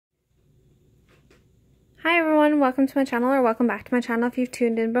Hi everyone, welcome to my channel, or welcome back to my channel if you've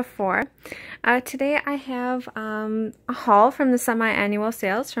tuned in before. Today I have a haul from the semi-annual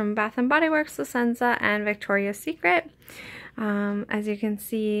sales from Bath & Body Works, Senza, and Victoria's Secret. As you can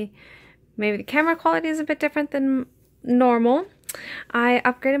see, maybe the camera quality is a bit different than normal. I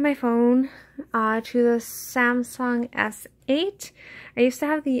upgraded my phone to the Samsung S8. I used to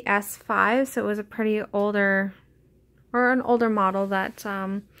have the S5, so it was a pretty older, or an older model that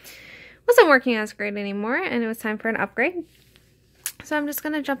wasn't working as great anymore, and it was time for an upgrade. So I'm just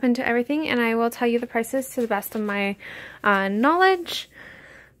going to jump into everything, and I will tell you the prices to the best of my knowledge.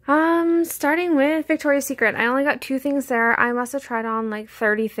 Starting with Victoria's Secret. I only got 2 things there. I must have tried on like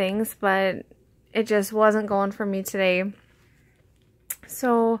 30 things, but it just wasn't going for me today.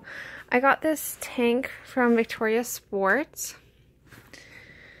 So I got this tank from Victoria's Sport,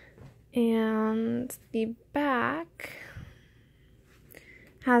 and the back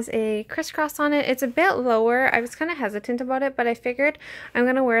has a crisscross on it. It's a bit lower. I was kind of hesitant about it, but I figured I'm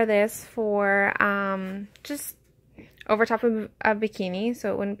going to wear this for just over top of a bikini,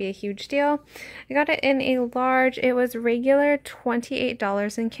 so it wouldn't be a huge deal. I got it in a large. It was regular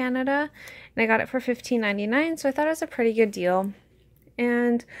 $28 in Canada, and I got it for $15.99, so I thought it was a pretty good deal.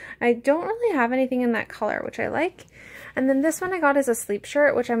 And I don't really have anything in that color, which I like. And then this one I got is a sleep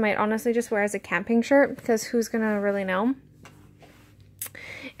shirt, which I might honestly just wear as a camping shirt, because who's gonna really know?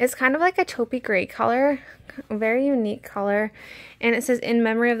 It's kind of like a taupey gray color, a very unique color, and it says in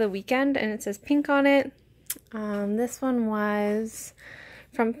memory of the weekend, and it says pink on it. This one was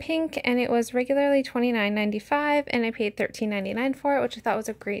from Pink, and it was regularly $29.95, and I paid $13.99 for it, which I thought was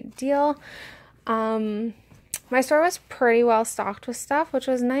a great deal. My store was pretty well stocked with stuff, which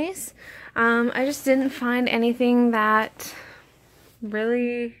was nice. I just didn't find anything that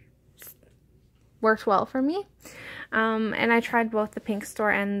really worked well for me. And I tried both the Pink store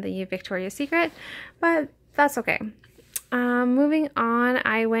and the Victoria's Secret, but that's okay. Moving on,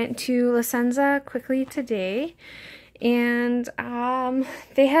 I went to Senza quickly today, and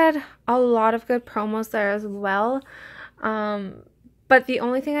they had a lot of good promos there as well. But the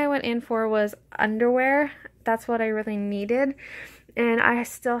only thing I went in for was underwear. That's what I really needed, and I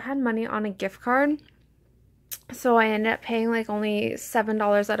still had money on a gift card. So I ended up paying like only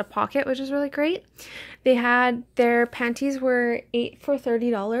 $7 out of pocket, which is really great. They had, their panties were 8 for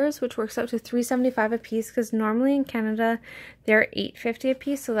 $30, which works out to $3.75 a piece, because normally in Canada they're $8.50 a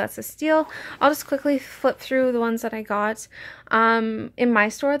piece, so that's a steal. I'll just quickly flip through the ones that I got. In my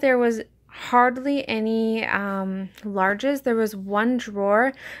store there was hardly any larges. There was 1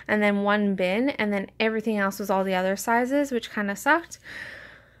 drawer and then 1 bin, and then everything else was all the other sizes, which kind of sucked.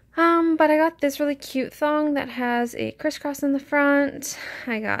 But I got this really cute thong that has a crisscross in the front.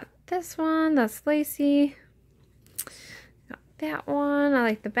 I got this one that's lacy. Got that one. I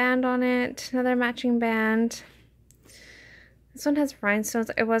like the band on it. Another matching band. This one has rhinestones.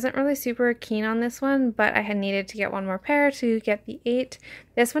 I wasn't really super keen on this one, but I had needed to get one more pair to get the 8.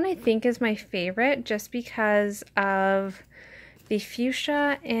 This one I think is my favorite, just because of the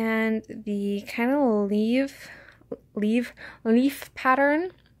fuchsia and the kind of leaf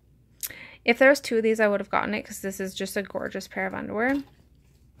pattern. If there was 2 of these, I would have gotten it, because this is just a gorgeous pair of underwear. And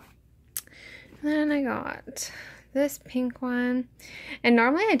then I got this pink one. And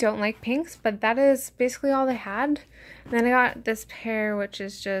normally I don't like pinks, but that is basically all they had. And then I got this pair, which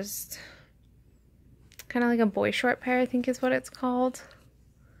is just kind of like a boy short pair, I think is what it's called.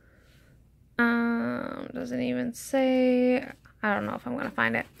 Doesn't even say. I don't know if I'm going to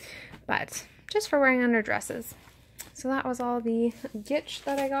find it. But just for wearing under dresses. So that was all the gitch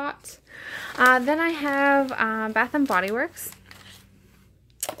that I got. Then I have Bath & Body Works.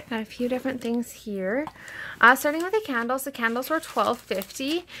 Got a few different things here. Starting with the candles. The candles were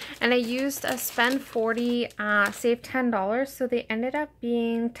 $12.50, and I used a spend 40, save $10. So they ended up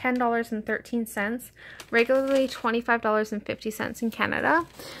being $10.13, regularly $25.50 in Canada.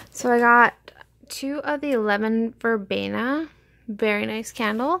 So I got 2 of the lemon verbena. Very nice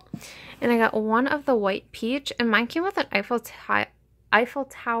candle, and I got 1 of the white peach, and mine came with an Eiffel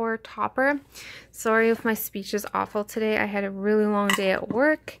Tower topper. Sorry if my speech is awful today. I had a really long day at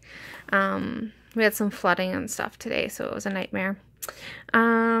work. We had some flooding and stuff today, so it was a nightmare.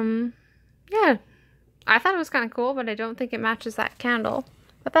 Yeah, I thought it was kind of cool, but I don't think it matches that candle,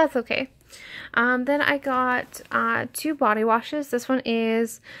 but that's okay. Then I got 2 body washes. This one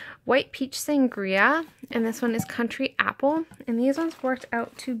is White Peach Sangria, and this one is Country Apple, and these ones worked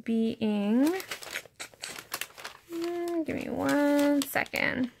out to being, give me 1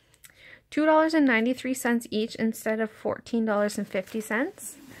 second, $2.93 each instead of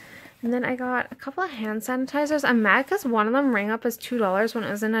 $14.50. And then I got a couple of hand sanitizers. I'm mad because one of them rang up as $2 when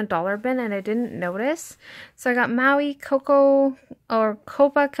it was in a dollar bin and I didn't notice. So I got Maui, Coco, or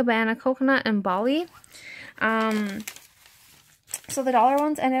Copacabana Coconut, and Bali. So the dollar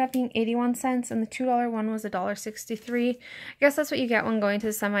ones ended up being 81 cents and the $2 one was $1.63. I guess that's what you get when going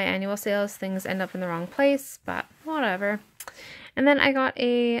to semi-annual sales. Things end up in the wrong place, but whatever. And then I got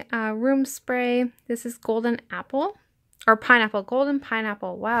a room spray. This is golden apple. Or pineapple. Golden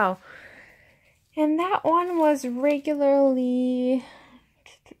pineapple. Wow. And that one was regularly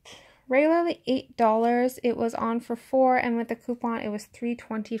 $8. It was on for $4, and with the coupon it was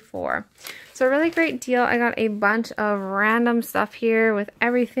 $3.24. So a really great deal. I got a bunch of random stuff here with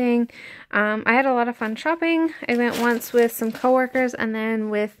everything. I had a lot of fun shopping. I went once with some coworkers and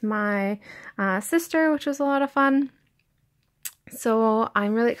then with my sister, which was a lot of fun. So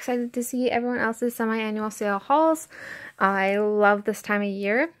I'm really excited to see everyone else's semi-annual sale hauls. I love this time of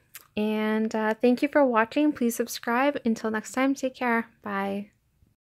year. And thank you for watching. Please subscribe. Until next time, take care. Bye.